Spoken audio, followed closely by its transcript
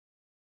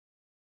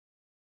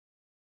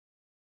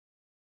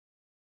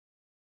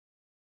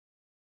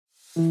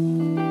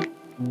Welcome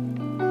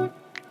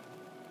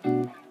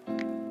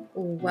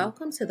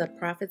to the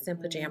Profits in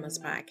Pajamas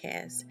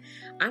podcast.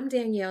 I'm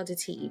Danielle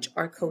DeTeach,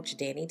 or Coach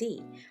Danni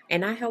D,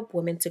 and I help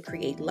women to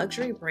create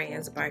luxury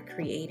brands by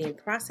creating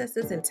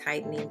processes and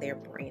tightening their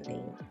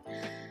branding.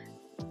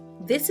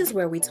 This is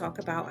where we talk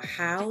about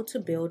how to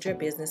build your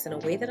business in a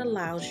way that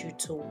allows you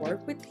to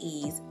work with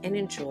ease and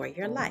enjoy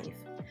your life.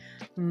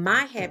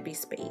 My happy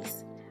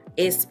space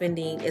is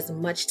spending as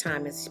much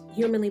time as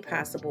humanly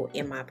possible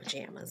in my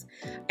pajamas.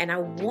 And I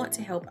want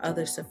to help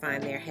others to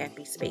find their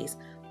happy space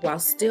while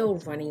still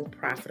running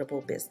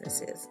profitable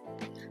businesses.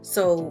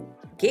 So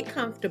get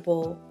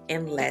comfortable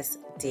and let's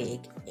dig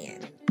in.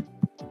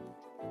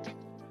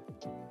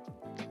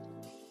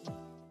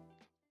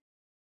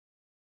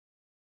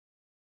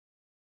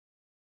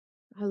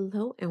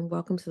 Hello and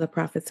welcome to the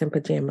Profits in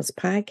Pajamas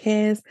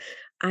podcast.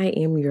 I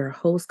am your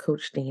host,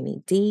 Coach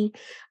Danni D,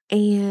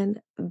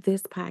 and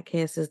this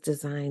podcast is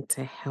designed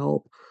to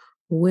help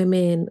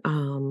women,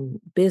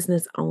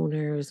 business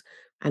owners.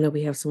 I know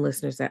we have some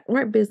listeners that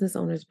aren't business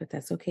owners, but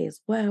that's okay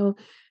as well.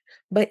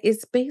 But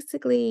it's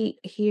basically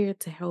here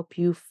to help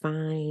you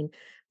find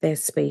that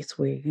space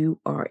where you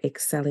are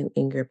excelling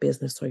in your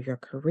business or your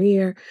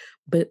career,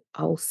 but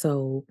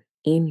also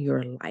in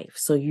your life.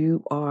 So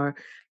you are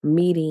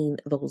meeting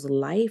those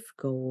life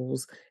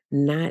goals,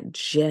 not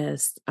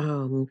just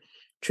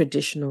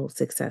traditional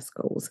success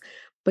goals.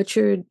 But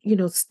you're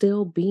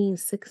still being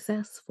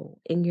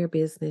successful in your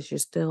business. You're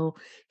still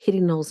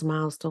hitting those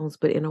milestones,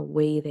 but in a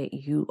way that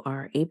you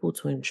are able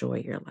to enjoy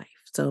your life.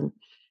 So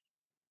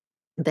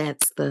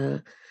that's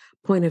the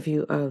point of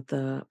view of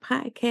the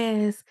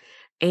podcast.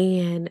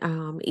 And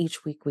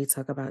each week we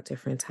talk about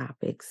different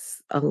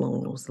topics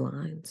along those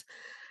lines.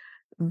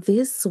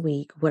 This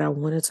week, what I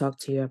want to talk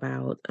to you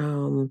about,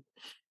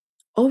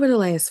 over the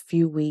last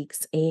few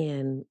weeks,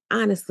 and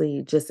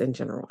honestly, just in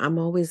general, I'm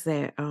always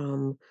that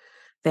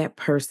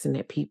person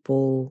that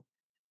people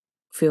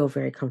feel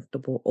very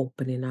comfortable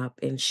opening up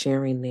and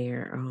sharing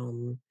their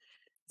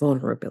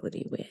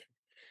vulnerability with.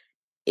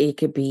 It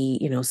could be,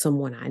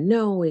 someone I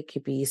know. It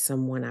could be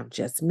someone I've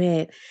just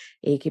met.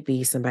 It could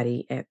be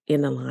somebody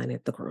in the line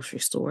at the grocery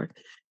store.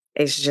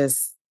 It's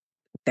just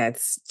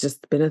that's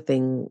just been a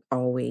thing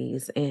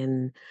always.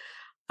 And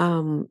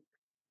um,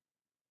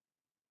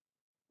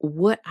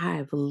 what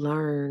I've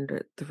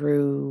learned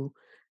through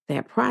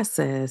that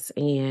process,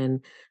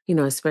 and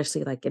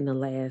especially like in the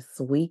last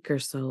week or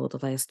so, the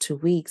last 2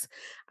 weeks,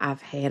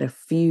 I've had a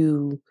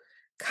few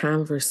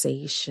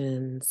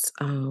conversations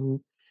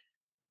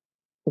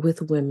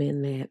with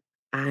women that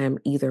I'm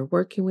either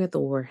working with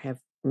or have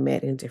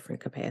met in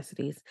different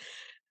capacities.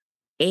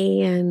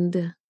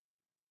 And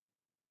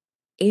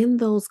in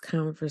those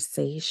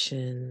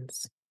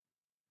conversations,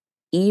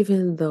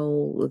 even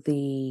though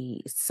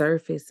the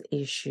surface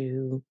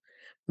issue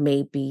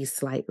may be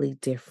slightly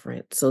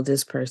different, so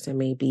this person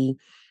may be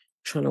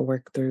trying to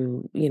work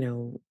through,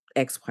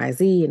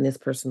 XYZ, and this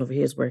person over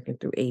here is working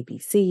through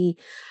ABC,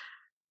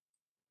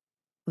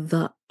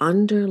 the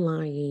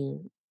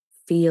underlying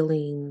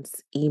feelings,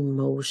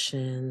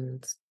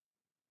 emotions,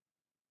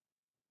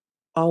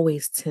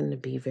 always tend to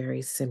be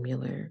very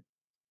similar.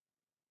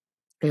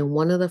 And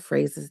one of the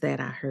phrases that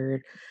I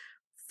heard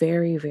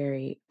very,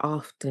 very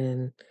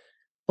often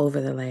over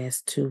the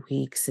last 2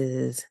 weeks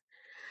is,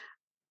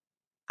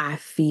 I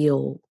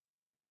feel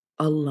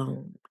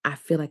alone. I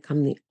feel like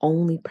I'm the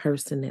only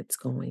person that's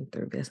going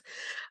through this.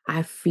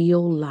 I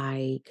feel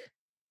like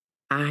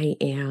I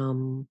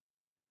am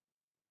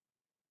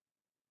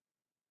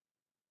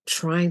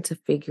trying to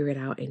figure it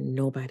out and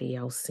nobody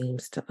else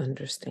seems to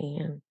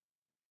understand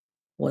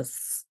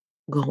what's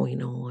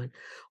going on,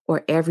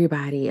 or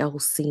everybody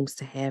else seems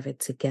to have it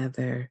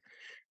together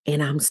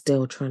and I'm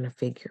still trying to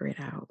figure it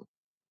out.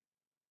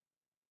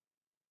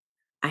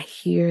 I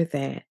hear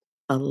that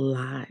a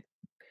lot.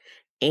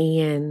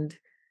 And,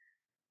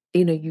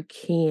 you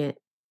can't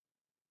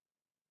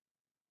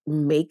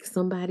make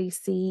somebody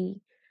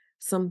see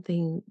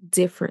something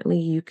differently.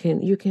 You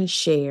can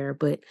share,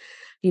 but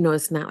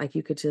it's not like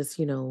you could just,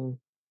 download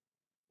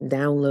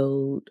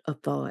a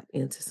thought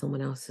into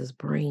someone else's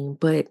brain.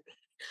 But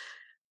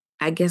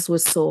I guess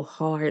what's so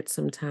hard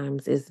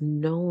sometimes is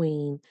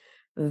knowing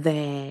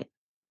that,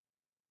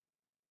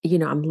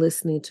 I'm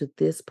listening to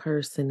this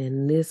person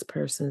and this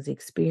person's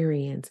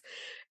experience,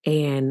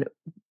 and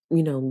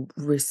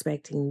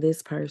respecting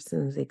this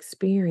person's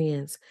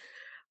experience,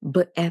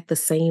 but at the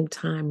same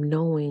time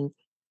knowing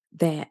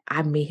that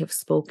I may have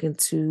spoken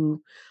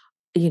to,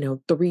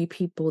 three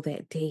people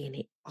that day and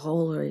they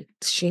all are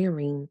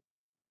sharing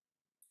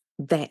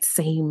that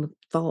same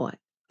thought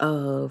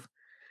of,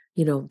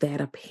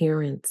 that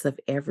appearance of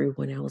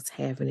everyone else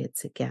having it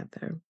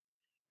together.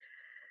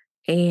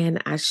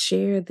 And I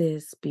share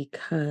this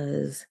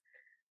because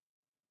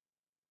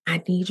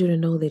I need you to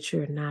know that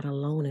you're not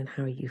alone in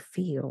how you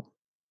feel.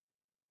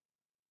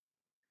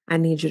 I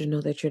need you to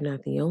know that you're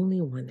not the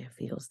only one that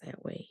feels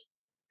that way.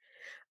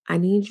 I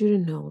need you to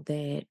know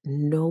that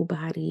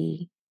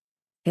nobody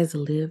has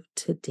lived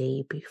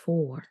today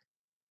before.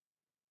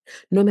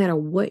 No matter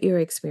what your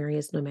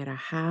experience, no matter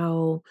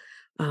how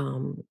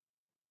um,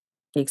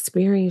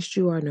 experienced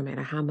you are, no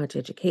matter how much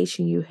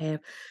education you have,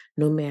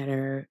 no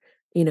matter,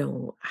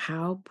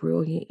 how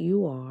brilliant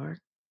you are,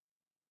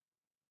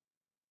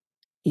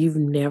 you've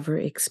never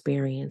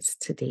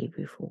experienced today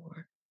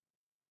before.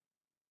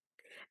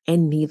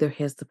 And neither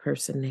has the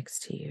person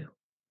next to you.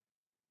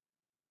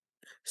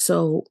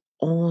 So,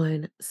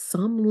 on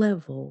some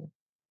level,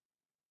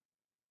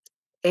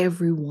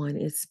 everyone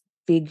is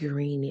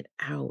figuring it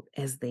out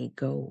as they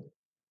go.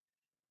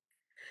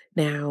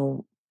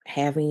 Now,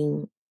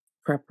 having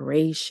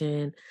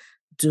preparation,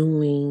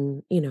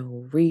 doing,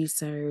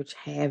 research,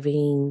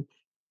 having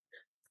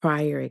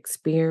prior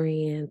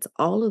experience,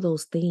 all of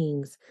those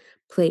things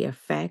play a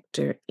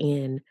factor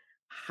in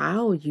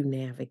how you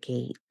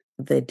navigate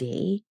the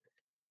day.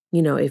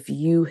 If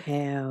you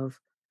have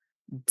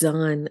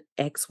done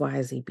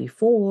XYZ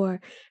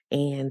before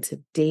and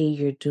today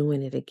you're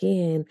doing it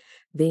again,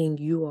 then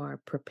you are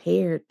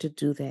prepared to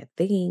do that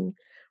thing.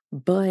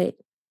 But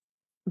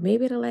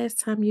maybe the last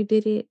time you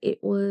did it, it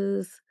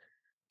was,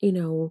 you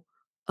know,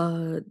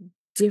 a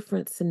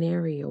different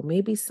scenario.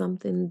 Maybe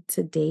something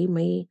today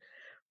may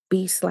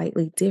be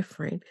slightly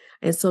different.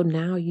 And so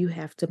now you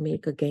have to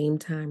make a game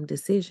time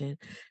decision.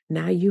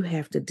 Now you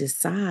have to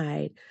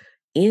decide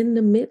in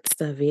the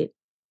midst of it,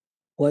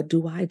 what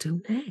do I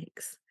do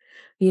next?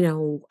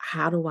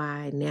 How do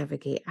I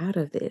navigate out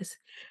of this?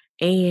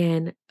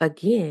 And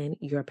again,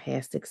 your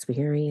past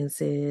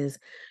experiences,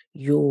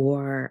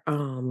 your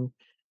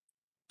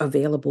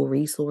available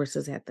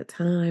resources at the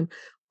time,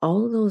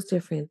 all of those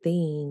different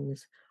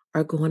things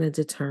are going to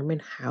determine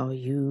how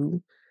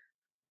you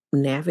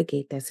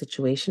navigate that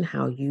situation,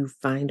 how you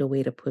find a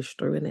way to push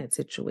through in that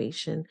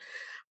situation.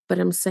 But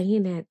I'm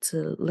saying that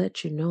to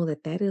let you know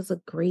that that is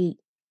a great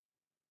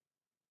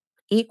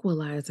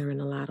equalizer in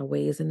a lot of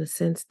ways, in the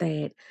sense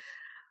that,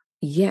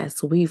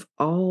 yes, we've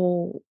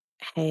all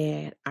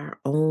had our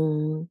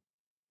own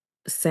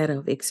set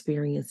of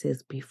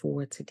experiences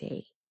before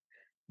today.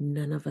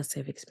 None of us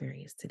have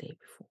experienced today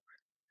before,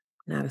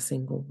 not a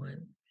single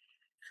one.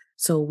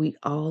 So we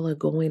all are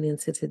going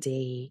into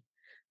today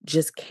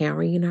just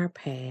carrying our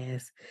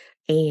past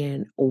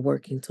and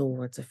working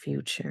towards a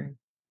future.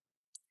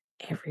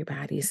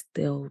 Everybody's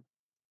still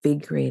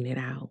figuring it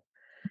out.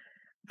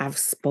 I've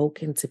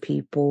spoken to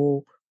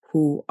people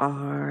who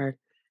are,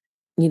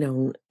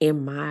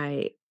 in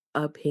my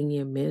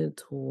opinion,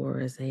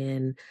 mentors,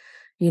 and,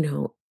 you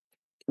know,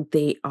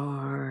 they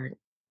are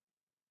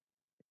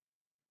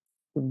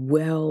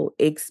well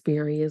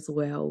experienced,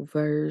 well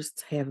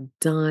versed, have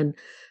done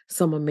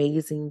some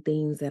amazing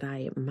things that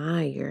I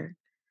admire.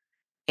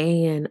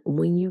 And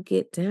when you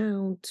get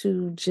down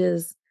to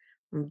just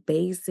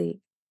basic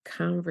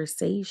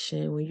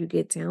conversation, when you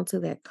get down to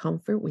that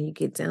comfort, when you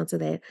get down to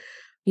that,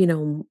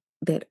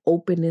 that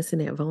openness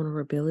and that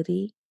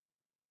vulnerability,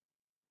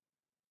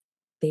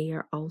 they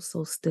are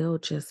also still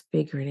just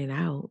figuring it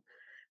out.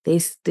 They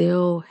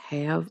still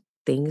have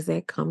things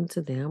that come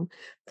to them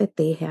that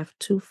they have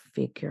to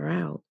figure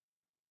out.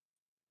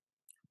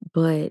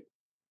 But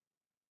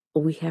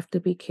we have to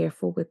be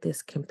careful with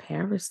this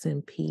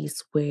comparison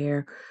piece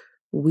where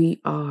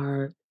we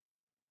are,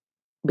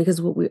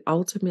 because what we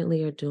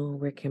ultimately are doing,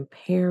 we're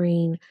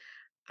comparing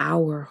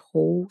our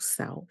whole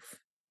self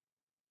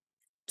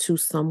to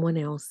someone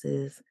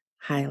else's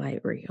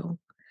highlight reel.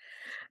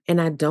 And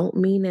I don't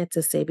mean that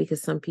to say,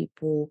 because some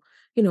people,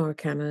 are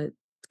kind of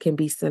can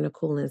be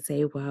cynical and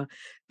say, well,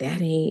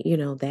 that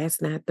ain't,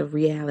 that's not the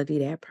reality.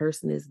 That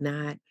person is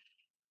not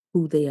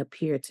who they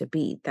appear to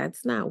be.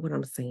 That's not what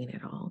I'm saying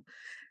at all.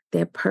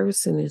 That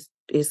person is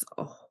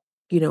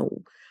you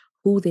know,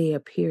 who they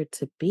appear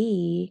to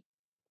be,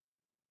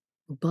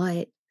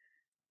 but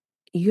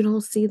you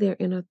don't see their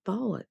inner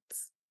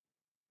thoughts.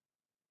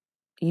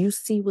 You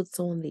see what's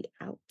on the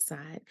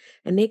outside,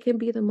 and they can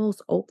be the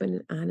most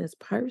open and honest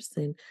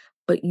person,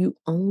 but you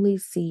only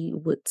see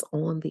what's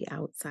on the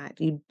outside.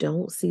 You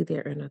don't see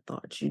their inner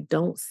thoughts. You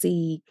don't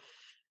see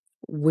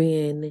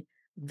when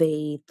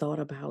they thought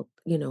about,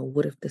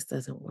 what if this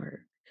doesn't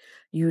work?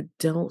 You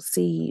don't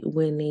see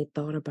when they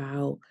thought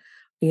about,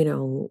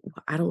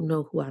 I don't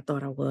know who I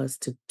thought I was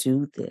to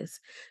do this.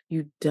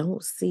 You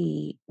don't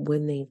see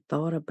when they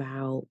thought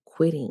about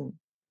quitting.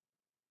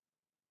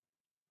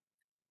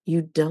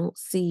 You don't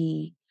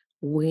see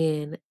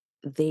when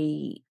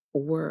they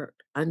were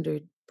under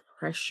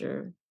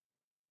pressure.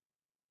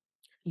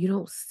 You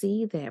don't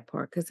see that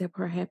part because that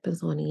part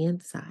happens on the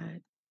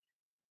inside.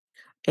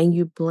 And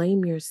you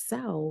blame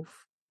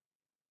yourself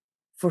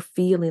for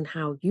feeling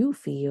how you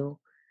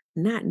feel,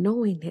 not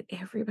knowing that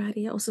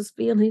everybody else is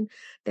feeling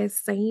that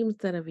same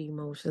set of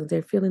emotions.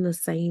 They're feeling the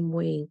same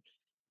way.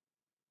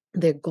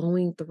 They're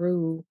going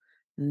through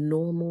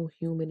normal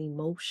human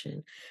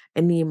emotion.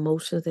 And the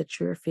emotions that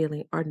you're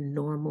feeling are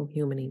normal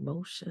human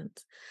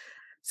emotions.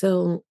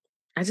 So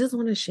I just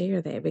want to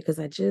share that because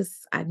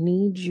I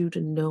need you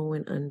to know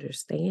and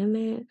understand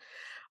that.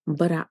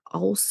 But I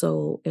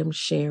also am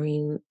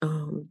sharing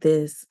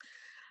this,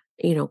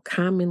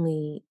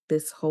 commonly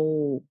this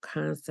whole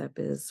concept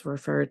is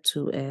referred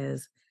to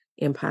as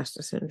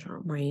imposter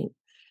syndrome, right?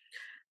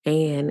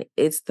 And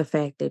it's the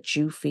fact that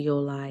you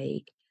feel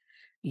like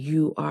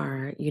you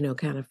are,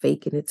 kind of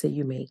faking it till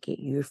you make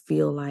it. You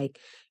feel like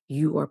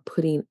you are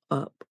putting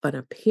up an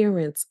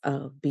appearance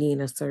of being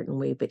a certain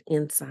way, but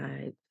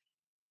inside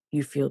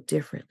you feel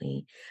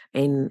differently.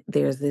 And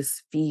there's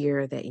this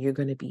fear that you're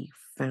going to be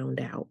found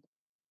out,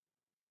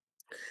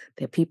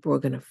 that people are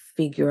going to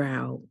figure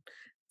out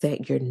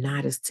that you're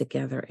not as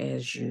together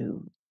as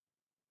you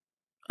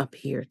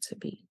appear to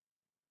be.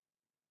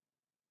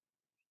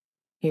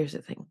 Here's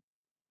the thing: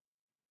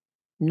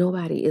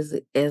 nobody is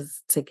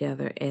as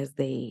together as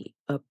they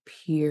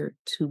appear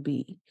to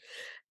be.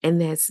 And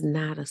that's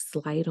not a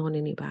slight on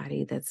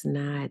anybody. That's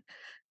not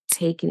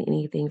taking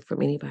anything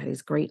from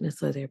anybody's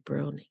greatness or their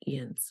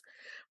brilliance.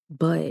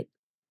 But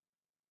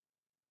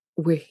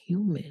we're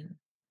human.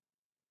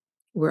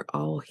 We're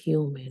all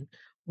human.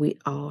 We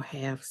all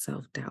have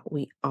self doubt.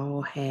 We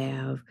all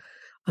have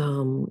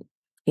um,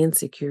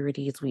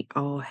 insecurities. We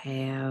all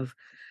have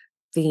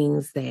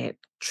things that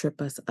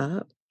trip us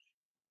up.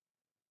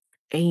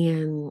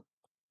 And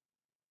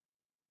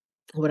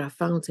what I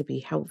found to be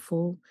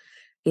helpful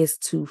is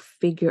to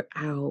figure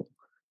out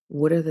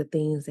what are the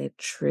things that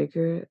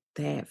trigger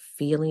that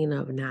feeling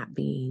of not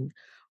being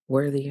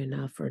worthy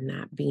enough or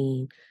not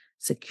being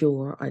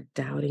secure or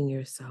doubting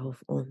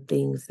yourself on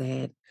things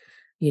that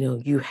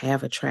you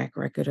have a track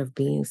record of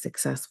being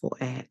successful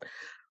at.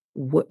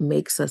 What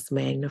makes us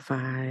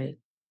magnify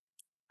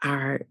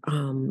our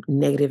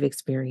negative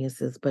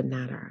experiences but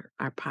not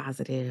our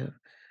positive?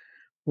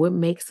 What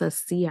makes us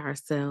see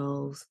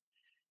ourselves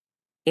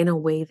in a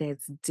way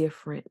that's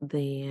different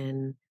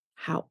than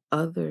how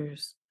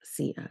others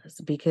see us?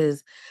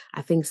 Because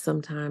I think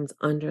sometimes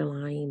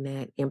underlying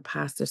that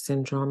imposter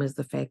syndrome is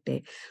the fact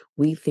that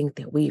we think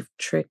that we've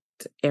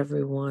tricked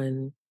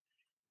everyone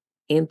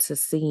into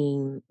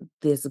seeing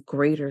this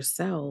greater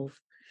self,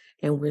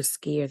 and we're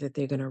scared that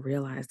they're going to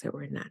realize that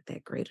we're not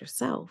that greater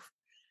self.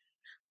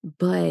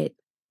 But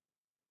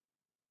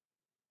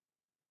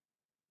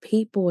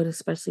people, and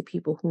especially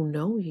people who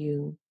know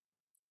you,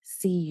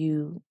 see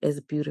you as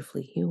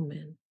beautifully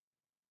human.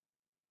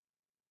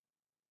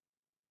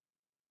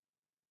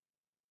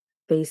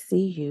 They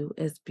see you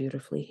as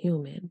beautifully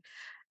human.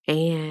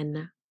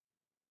 And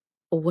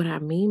what I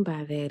mean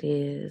by that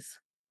is,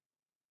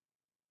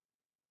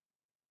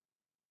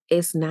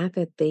 it's not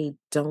that they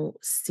don't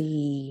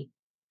see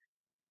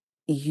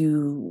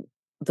you,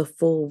 the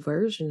full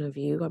version of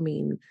you. I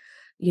mean,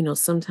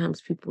 sometimes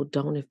people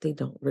don't if they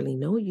don't really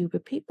know you,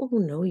 but people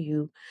who know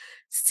you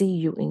see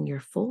you in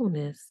your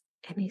fullness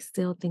and they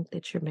still think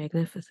that you're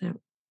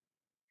magnificent.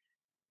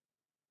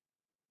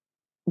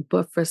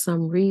 But for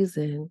some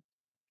reason,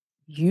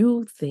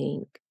 you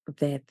think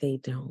that they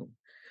don't,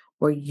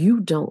 or you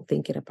don't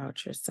think it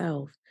about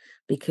yourself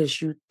because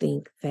you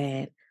think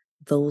that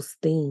those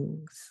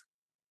things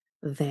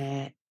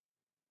that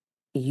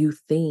you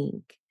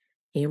think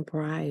in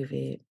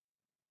private,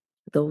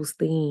 those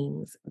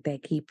things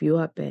that keep you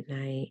up at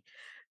night,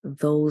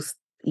 those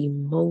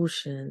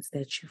emotions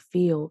that you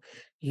feel,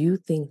 you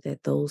think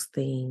that those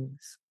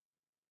things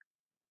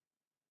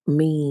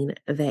mean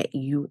that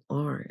you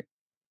aren't.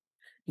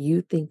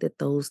 You think that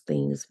those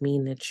things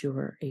mean that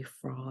you're a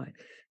fraud.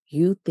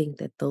 You think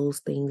that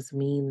those things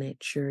mean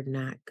that you're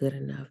not good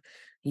enough.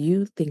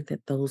 You think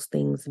that those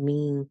things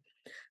mean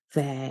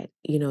that,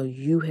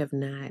 you have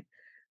not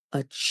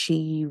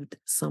achieved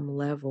some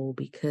level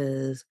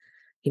because,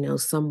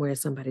 somewhere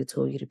somebody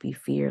told you to be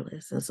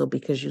fearless. And so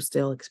because you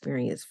still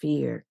experience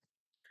fear,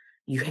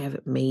 you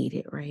haven't made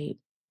it, right?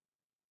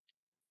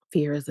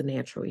 Fear is a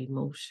natural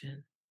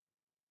emotion.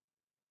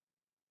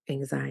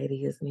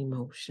 Anxiety is an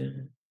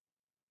emotion.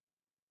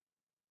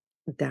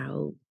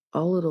 Doubt,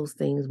 all of those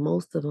things,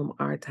 most of them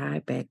are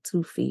tied back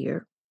to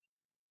fear.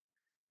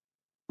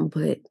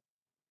 But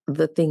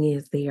the thing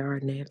is, they are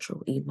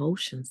natural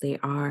emotions. They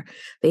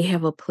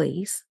have a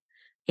place.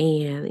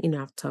 And,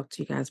 I've talked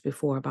to you guys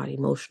before about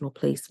emotional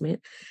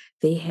placement.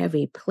 They have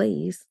a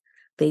place.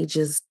 They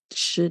just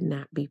should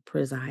not be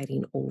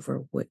presiding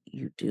over what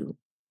you do.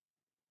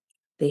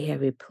 They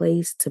have a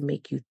place to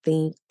make you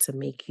think, to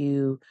make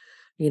you,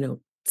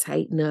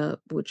 tighten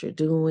up what you're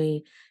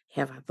doing.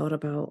 Have I thought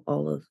about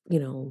all of,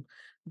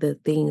 the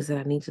things that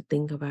I need to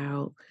think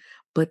about?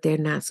 But they're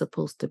not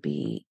supposed to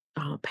be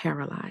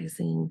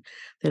paralyzing.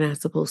 They're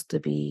not supposed to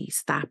be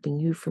stopping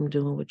you from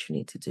doing what you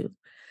need to do.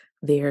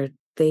 They're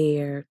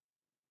there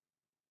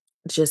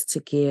just to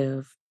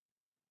give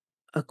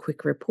a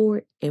quick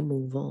report and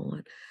move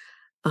on.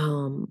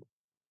 Um,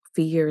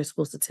 Fear is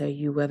supposed to tell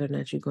you whether or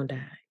not you're going to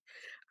die.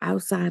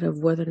 Outside of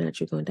whether or not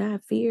you're going to die,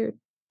 fear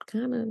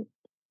kind of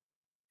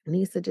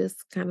needs to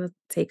just kind of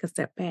take a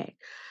step back.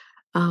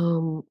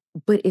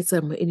 But it's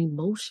an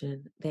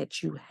emotion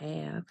that you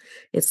have.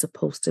 It's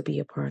supposed to be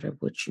a part of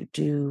what you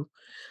do.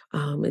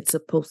 It's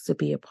supposed to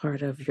be a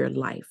part of your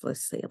life.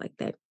 Let's say it like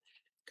that.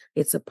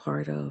 It's a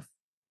part of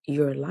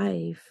your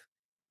life.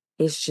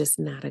 It's just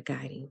not a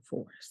guiding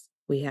force.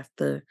 We have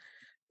to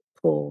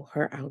pull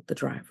her out the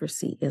driver's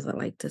seat, as I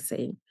like to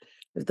say.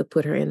 We have to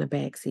put her in the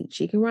back seat.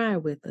 She can ride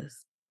with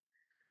us,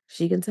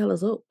 She can tell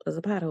us, "Oh, there's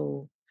a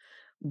pothole,"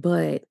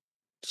 but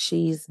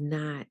she's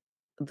not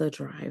the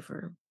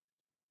driver.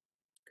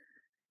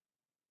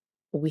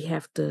 We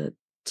have to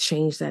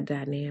change that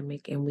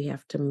dynamic, and we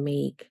have to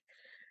make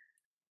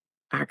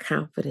our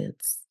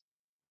confidence,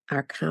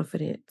 our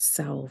confident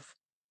self,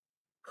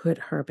 put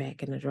her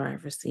back in the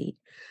driver's seat.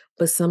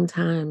 But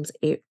sometimes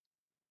it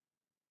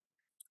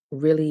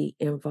really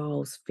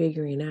involves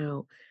figuring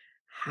out,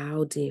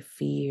 how did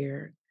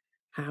fear,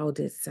 how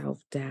did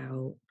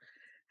self-doubt,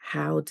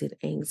 how did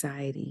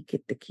anxiety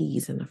get the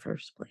keys in the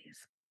first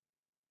place?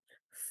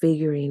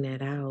 Figuring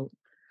that out,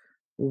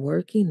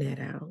 working that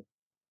out,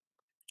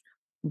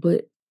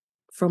 but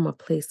from a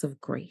place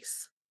of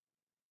grace,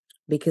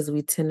 because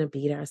we tend to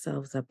beat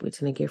ourselves up. We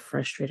tend to get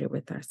frustrated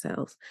with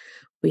ourselves.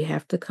 We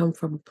have to come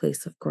from a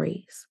place of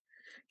grace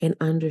and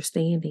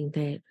understanding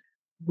that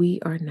we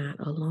are not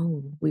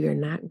alone. We are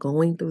not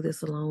going through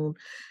this alone.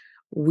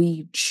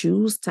 We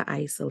choose to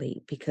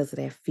isolate because of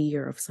that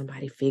fear of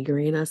somebody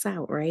figuring us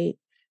out, right?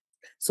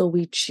 So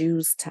we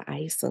choose to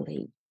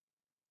isolate.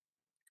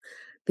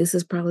 This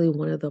is probably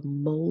one of the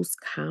most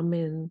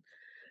common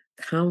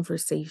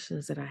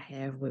conversations that I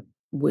have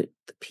with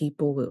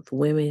people, with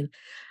women.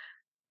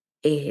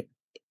 It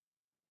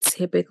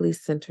typically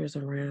centers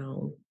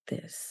around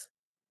this.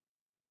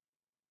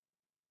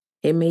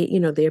 It may,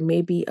 there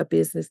may be a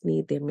business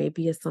need, there may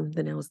be a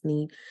something else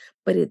need,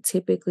 but it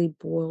typically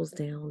boils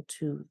down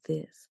to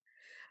this.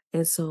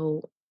 And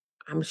so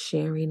I'm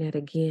sharing that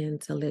again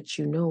to let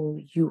you know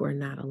you are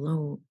not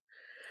alone.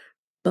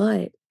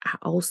 But I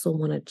also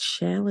want to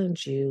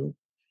challenge you,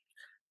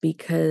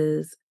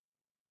 because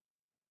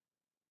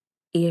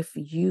if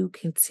you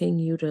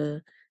continue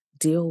to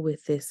deal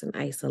with this in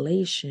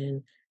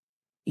isolation,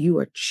 you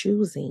are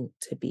choosing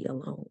to be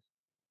alone.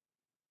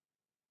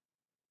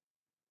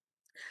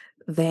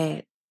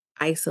 That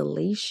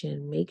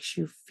isolation makes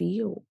you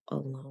feel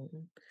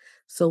alone.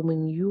 So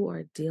when you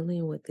are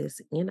dealing with this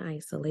in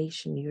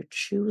isolation, you're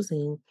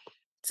choosing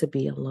to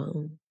be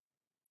alone.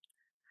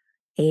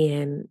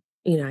 And,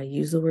 I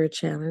use the word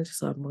challenge,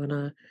 so I'm going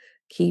to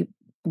keep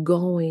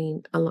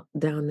going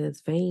down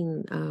this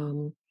vein.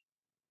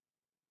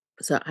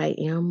 So I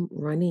am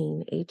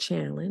running a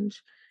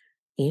challenge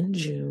in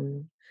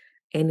June,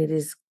 and it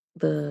is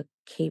the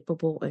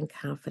Capable and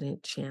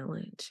Confident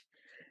Challenge.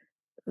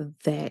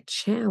 That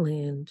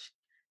challenge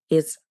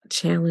is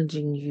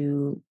challenging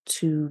you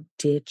to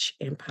ditch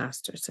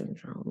imposter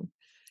syndrome.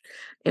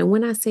 And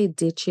when I say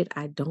ditch it,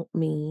 I don't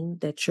mean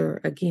that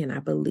again,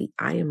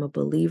 I am a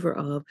believer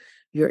of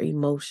your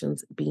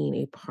emotions being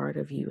a part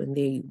of you and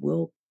they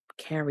will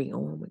carry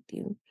on with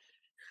you.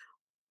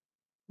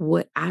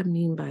 What I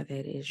mean by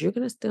that is you're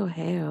going to still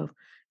have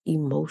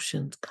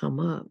emotions come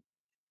up.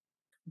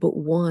 But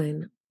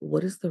one,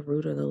 what is the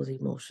root of those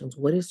emotions?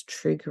 What is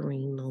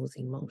triggering those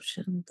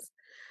emotions?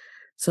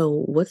 So,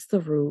 what's the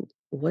root?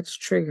 What's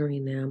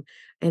triggering them?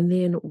 And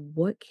then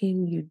what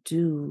can you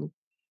do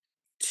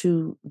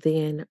to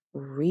then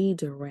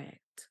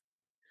redirect?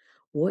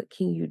 What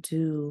can you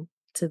do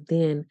to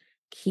then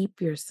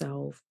keep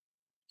yourself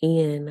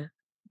in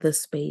the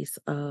space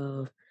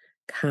of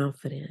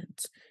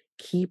confidence?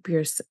 Keep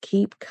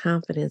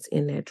confidence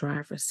in that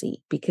driver's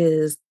seat,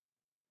 because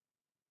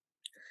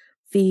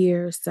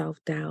fear,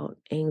 self-doubt,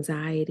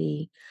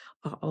 anxiety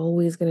are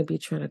always going to be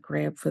trying to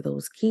grab for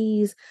those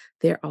keys.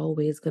 They're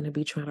always going to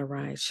be trying to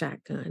ride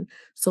shotgun.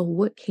 So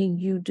what can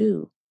you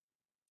do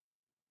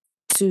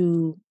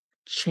to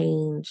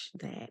change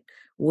that?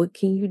 What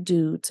can you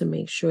do to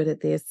make sure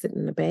that they're sitting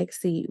in the back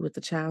seat with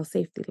the child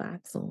safety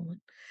locks on?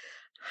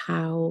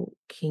 How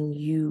can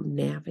you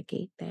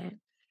navigate that?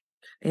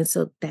 And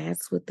so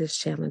that's what this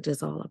challenge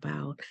is all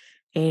about.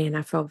 And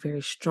I felt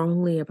very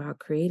strongly about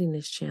creating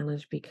this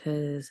challenge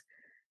because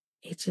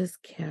it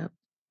just kept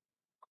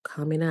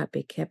coming up.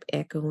 It kept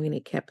echoing,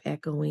 it kept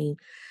echoing,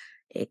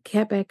 it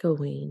kept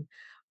echoing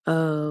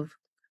of,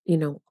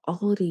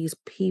 all of these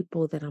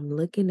people that I'm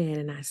looking at,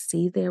 and I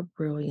see their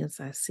brilliance,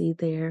 I see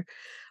their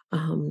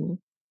um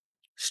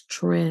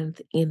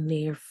strength in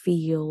their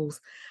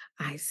fields,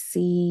 I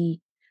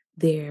see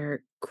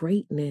their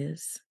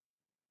greatness,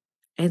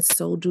 and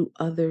so do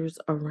others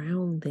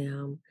around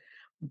them.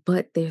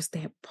 But there's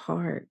that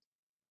part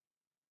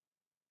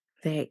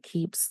that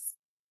keeps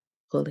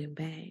pulling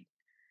back.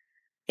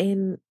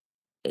 And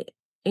a-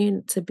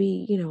 and to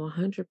be,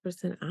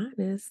 100%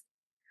 honest,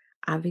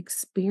 I've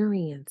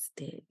experienced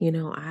it.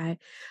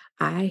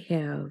 I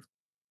have,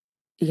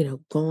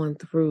 gone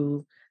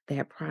through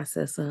that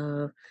process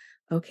of,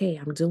 okay,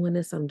 I'm doing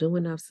this, I'm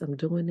doing this, I'm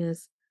doing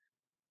this.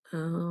 I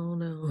don't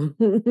know.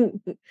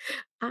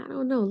 I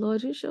don't know.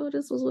 Lord, you sure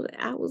this was what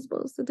I was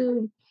supposed to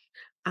do?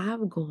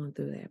 I've gone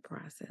through that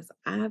process.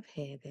 I've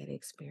had that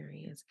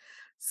experience.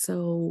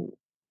 So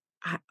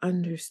I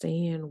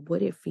understand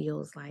what it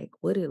feels like,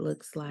 what it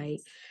looks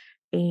like.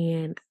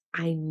 And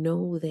I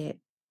know that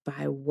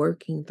by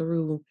working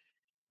through,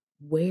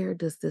 where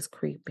does this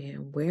creep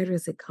in? Where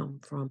does it come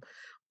from?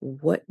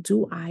 What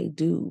do I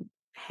do?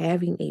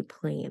 Having a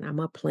plan. I'm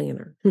a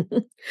planner.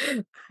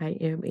 I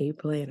am a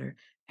planner.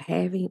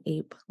 Having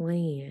a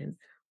plan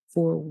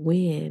for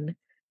when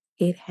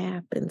it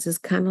happens. It's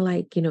kind of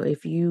like,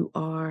 if you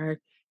are,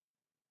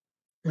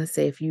 let's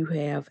say, if you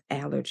have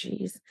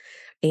allergies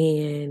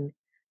and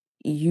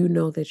you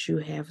know that you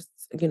have,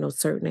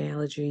 certain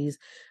allergies,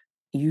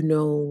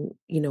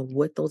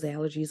 what those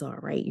allergies are,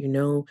 right?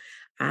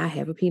 I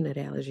have a peanut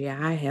allergy.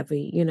 I have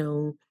a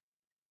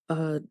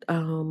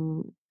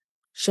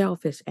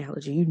shellfish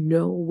allergy. You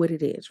know what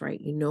it is, right?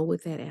 You know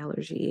what that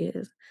allergy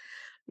is.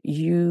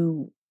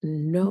 You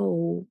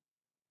know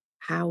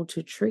how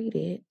to treat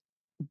it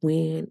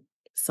when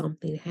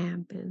something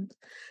happens.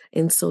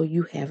 And so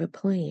you have a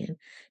plan.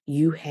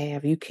 You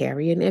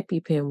carry an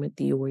EpiPen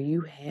with you, or you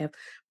have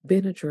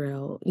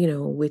Benadryl,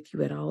 with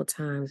you at all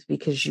times,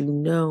 because you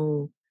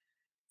know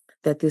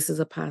that this is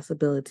a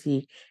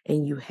possibility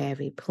and you have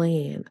a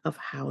plan of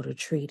how to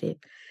treat it.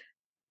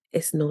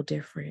 It's no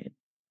different.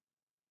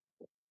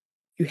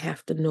 You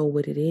have to know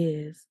what it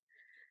is.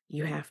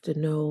 You have to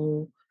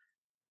know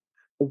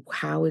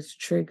how it's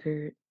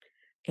triggered,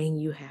 and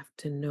you have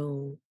to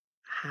know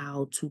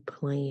how to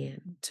plan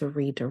to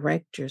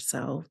redirect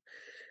yourself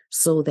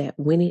so that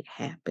when it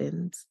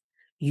happens,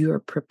 you're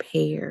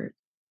prepared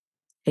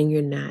and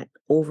you're not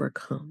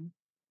overcome.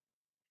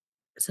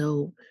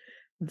 So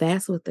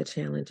that's what the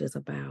challenge is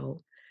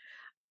about.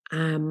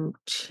 I'm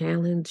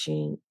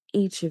challenging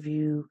each of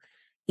you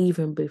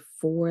even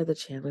before the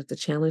challenge. The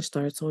challenge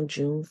starts on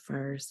June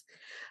 1st.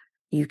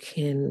 You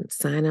can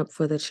sign up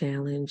for the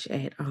challenge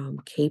at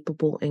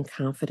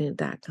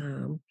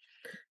capableandconfident.com.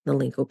 The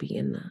link will be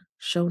in the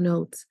show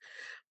notes.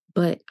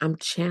 But I'm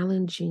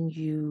challenging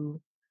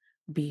you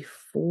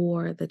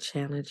before the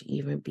challenge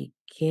even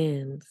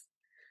begins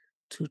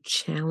to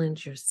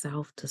challenge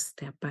yourself to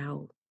step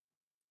out,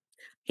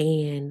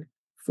 and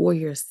for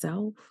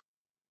yourself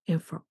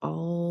and for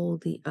all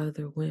the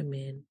other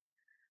women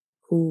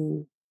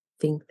who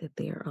think that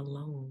they're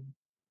alone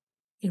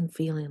in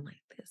feeling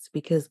like this.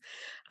 Because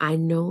I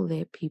know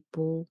that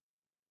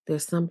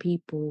there's some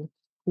people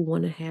who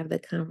want to have the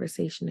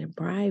conversation in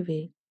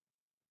private,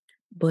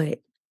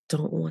 but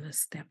don't want to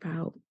step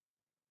out.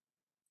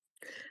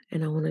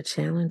 And I want to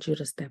challenge you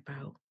to step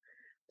out,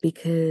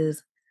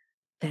 because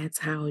that's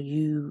how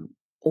you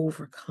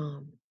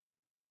overcome.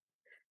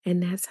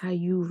 And that's how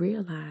you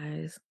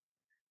realize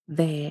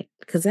that,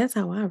 because that's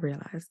how I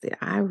realized it.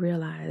 I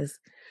realized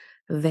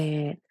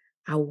that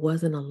I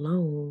wasn't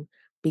alone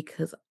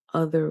because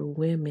other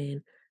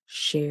women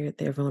shared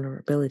their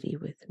vulnerability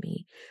with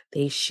me.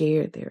 They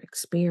shared their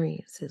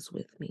experiences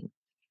with me.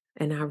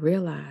 And I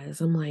realized,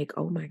 I'm like,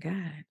 oh my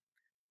God,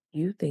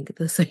 you think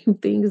the same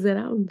things that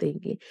I'm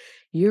thinking.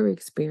 You're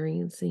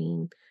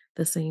experiencing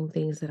the same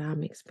things that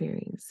I'm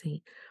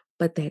experiencing.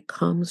 But that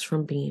comes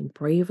from being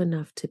brave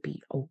enough to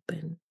be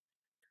open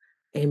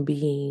and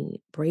being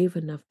brave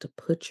enough to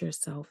put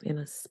yourself in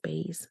a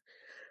space,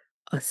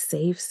 a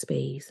safe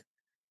space,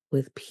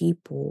 with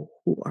people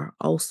who are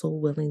also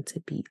willing to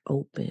be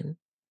open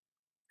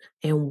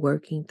and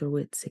working through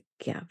it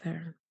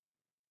together.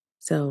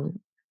 So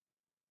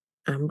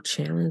I'm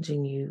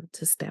challenging you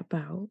to step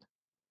out.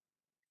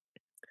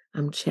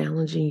 I'm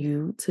challenging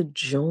you to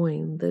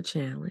join the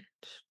challenge.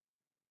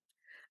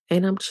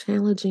 And I'm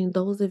challenging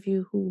those of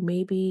you who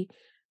maybe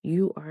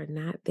you are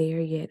not there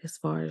yet as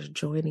far as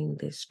joining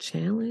this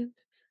challenge.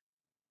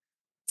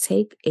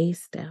 Take a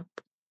step,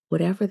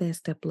 whatever that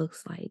step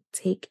looks like.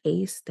 Take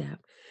a step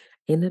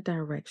in the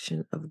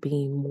direction of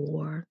being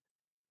more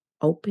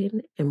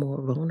open and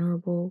more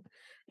vulnerable.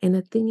 And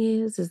the thing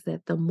is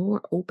that the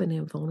more open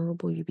and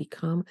vulnerable you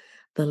become,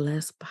 the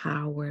less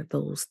power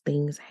those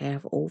things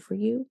have over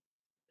you.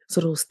 So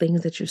those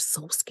things that you're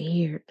so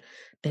scared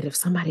that if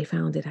somebody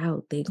found it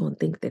out, they're going to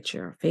think that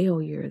you're a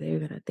failure. They're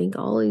going to think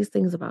all these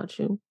things about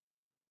you.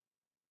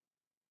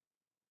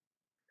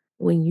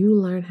 When you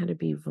learn how to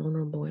be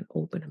vulnerable and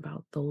open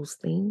about those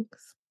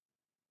things,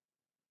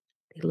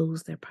 they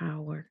lose their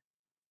power.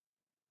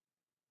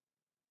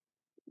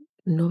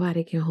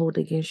 Nobody can hold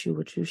against you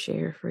what you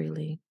share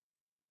freely.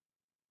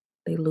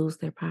 They lose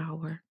their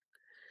power,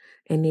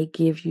 and they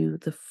give you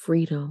the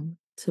freedom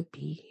to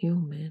be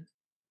human.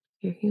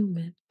 You're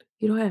human.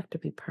 You don't have to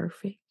be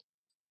perfect.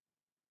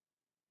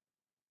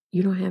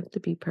 You don't have to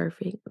be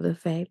perfect. The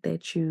fact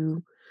that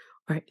you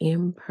are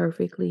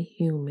imperfectly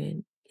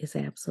human is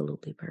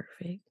absolutely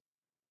perfect.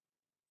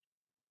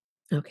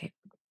 Okay,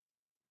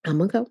 I'm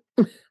gonna go.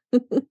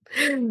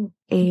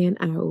 And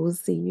I will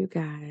see you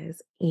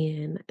guys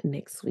in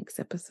next week's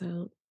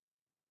episode.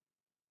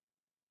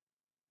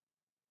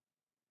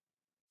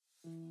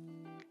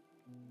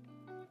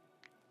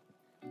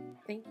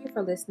 Thank you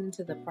for listening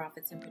to the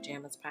Prophets in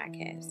Pajamas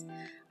podcast.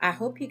 I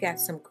hope you got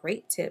some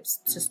great tips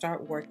to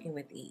start working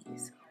with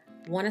ease.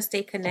 Want to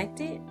stay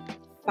connected?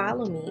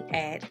 Follow me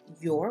at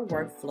Your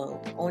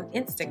Workflow on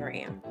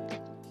Instagram.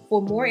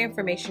 For more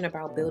information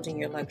about building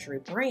your luxury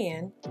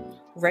brand,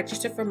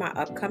 register for my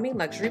upcoming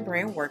luxury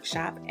brand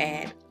workshop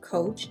at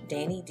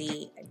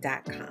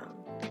CoachDanniD.com.